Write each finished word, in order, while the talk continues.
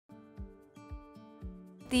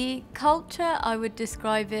The culture, I would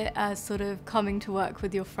describe it as sort of coming to work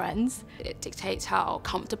with your friends. It dictates how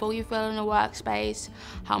comfortable you feel in a workspace,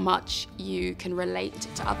 how much you can relate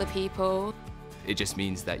to other people. It just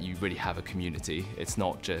means that you really have a community. It's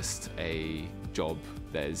not just a job.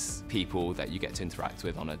 There's people that you get to interact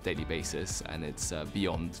with on a daily basis, and it's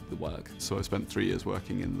beyond the work. So I spent 3 years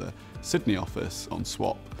working in the Sydney office on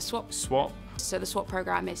swap. Swap. So the swap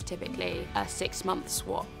program is typically a 6-month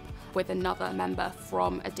swap with another member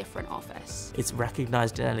from a different office. It's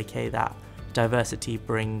recognised in L.E.K that diversity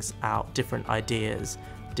brings out different ideas,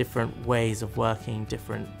 different ways of working,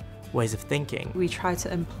 different ways of thinking. We try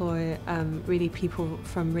to employ really people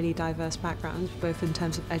from really diverse backgrounds, both in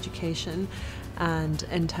terms of education and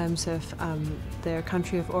in terms of their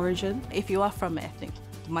country of origin. If you are from an ethnic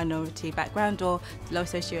minority background or low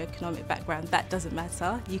socioeconomic background, that doesn't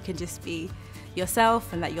matter. You can just be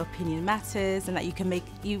yourself, and that your opinion matters, and that you can make,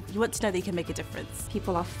 you want to know that you can make a difference.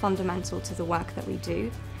 People are fundamental to the work that we do,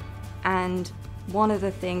 and one of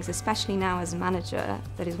the things, especially now as a manager,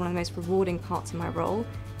 that is one of the most rewarding parts of my role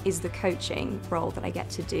is the coaching role that I get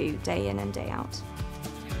to do day in and day out.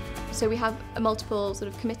 So we have multiple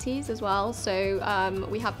sort of committees as well. So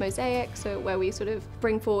we have Mosaic, so where we sort of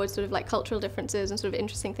bring forward sort of like cultural differences and sort of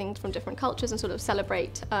interesting things from different cultures and sort of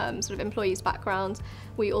celebrate sort of employees' backgrounds.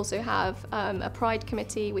 We also have a Pride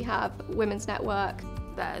committee. We have Women's Network.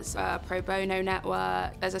 There's a pro bono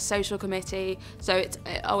network, there's a social committee, so it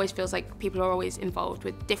always feels like people are always involved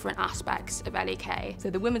with different aspects of L.E.K. So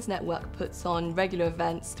the Women's Network puts on regular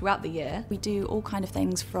events throughout the year. We do all kind of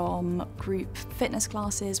things from group fitness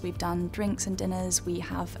classes, we've done drinks and dinners, we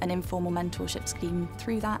have an informal mentorship scheme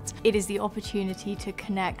through that. It is the opportunity to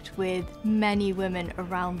connect with many women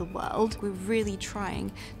around the world. We're really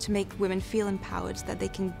trying to make women feel empowered, that they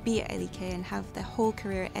can be at L.E.K and have their whole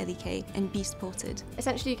career at L.E.K and be supported.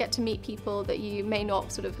 Essentially you get to meet people that you may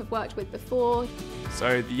not sort of have worked with before.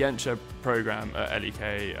 So the Yencha program at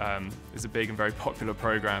L.E.K is a big and very popular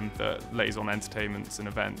program that lays on entertainments and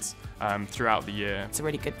events throughout the year. It's a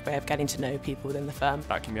really good way of getting to know people within the firm.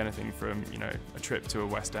 That can be anything from, you know, a trip to a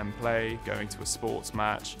West End play, going to a sports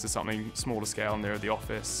match, to something smaller scale near the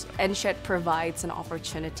office. NSHED provides an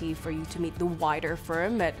opportunity for you to meet the wider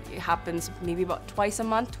firm. It happens maybe about twice a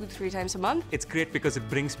month, 2-3 times a month. It's great because it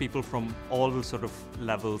brings people from all sort of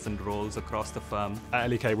levels and roles across the firm. At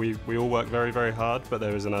L.E.K we all work very, very hard, but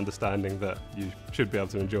there is an understanding that you should be able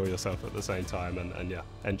to enjoy yourself at the same time, and yeah,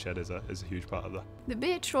 NSHED is a huge part of that. The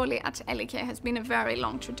beer trolley at L.E.K has been a very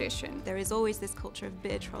long tradition. There is always this culture of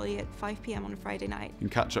beer trolley at 5 p.m. on a Friday night. You can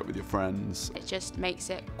catch up with your friends. It just makes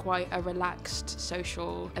it quite a relaxed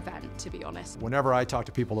social event, to be honest. Whenever I talk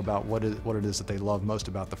to people about what it is that they love most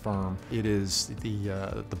about the firm, it is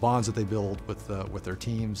the bonds that they build with their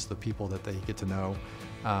teams, the people that they get to know,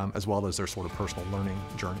 as well as their sort of personal learning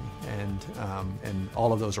journey, and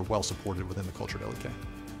all of those are well supported within the culture at L.E.K.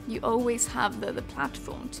 You always have the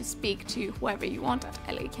platform to speak to whoever you want at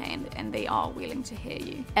L.E.K and they are willing to hear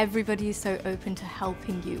you. Everybody is so open to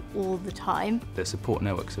helping you all the time. There's support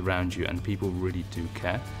networks around you, and people really do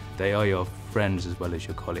care. They are your friends as well as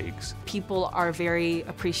your colleagues. People are very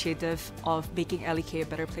appreciative of making L.E.K a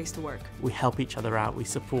better place to work. We help each other out, we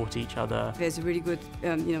support each other. There's a really good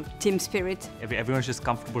team spirit. Everyone's just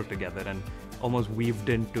comfortable together and almost weaved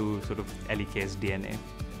into sort of L.E.K's DNA.